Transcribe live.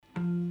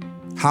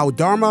How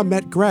Dharma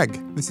Met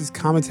Greg. This is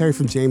commentary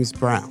from James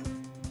Brown.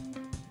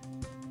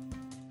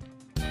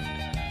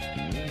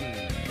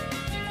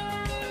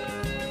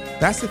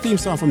 That's the theme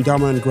song from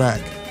Dharma and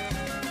Greg.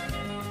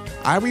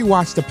 I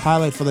rewatched the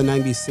pilot for the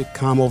 90s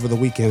sitcom over the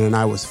weekend and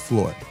I was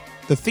floored.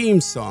 The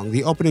theme song,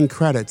 the opening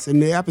credits, and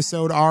the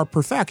episode are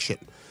perfection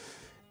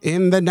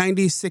in the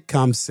 90s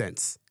sitcom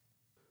sense.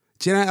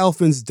 Jenna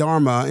Elfman's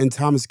Dharma and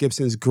Thomas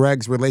Gibson's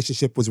Greg's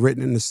relationship was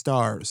written in the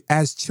stars.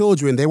 As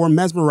children, they were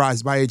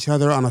mesmerized by each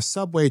other on a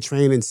subway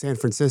train in San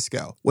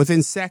Francisco.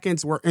 Within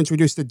seconds, we're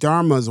introduced to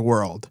Dharma's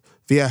world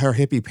via her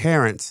hippie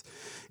parents,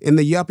 in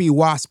the yuppie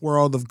wasp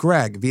world of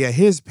Greg via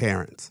his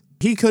parents.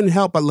 He couldn't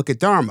help but look at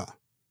Dharma,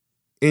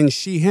 and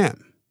she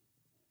him.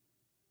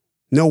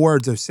 No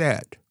words are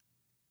said.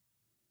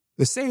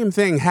 The same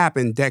thing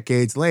happened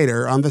decades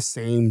later on the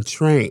same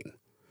train.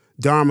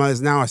 Dharma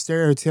is now a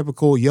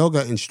stereotypical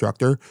yoga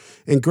instructor,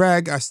 and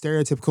Greg a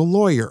stereotypical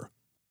lawyer.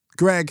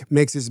 Greg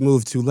makes his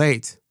move too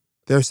late.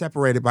 They're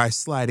separated by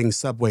sliding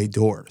subway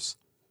doors.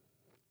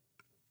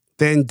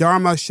 Then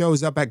Dharma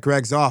shows up at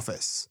Greg's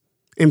office.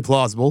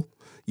 Implausible,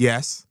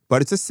 yes,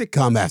 but it's a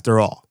sitcom after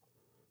all.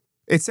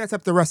 It sets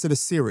up the rest of the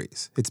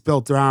series. It's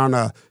built around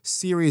a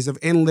series of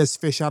endless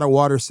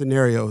fish-out-of-water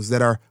scenarios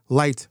that are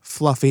light,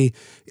 fluffy,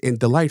 and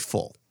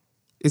delightful.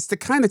 It's the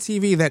kind of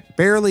TV that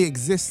barely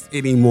exists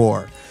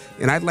anymore,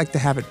 and I'd like to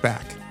have it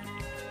back.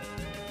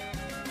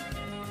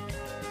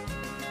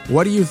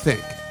 What do you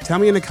think? Tell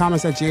me in the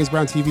comments at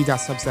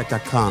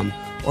jamesbrowntv.substack.com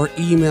or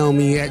email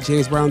me at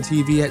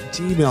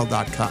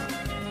jamesbrowntv@gmail.com.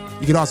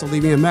 You can also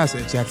leave me a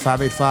message at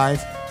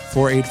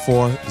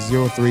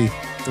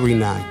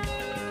 585-484-0339.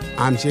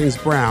 I'm James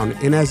Brown,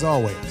 and as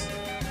always,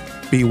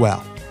 be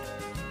well.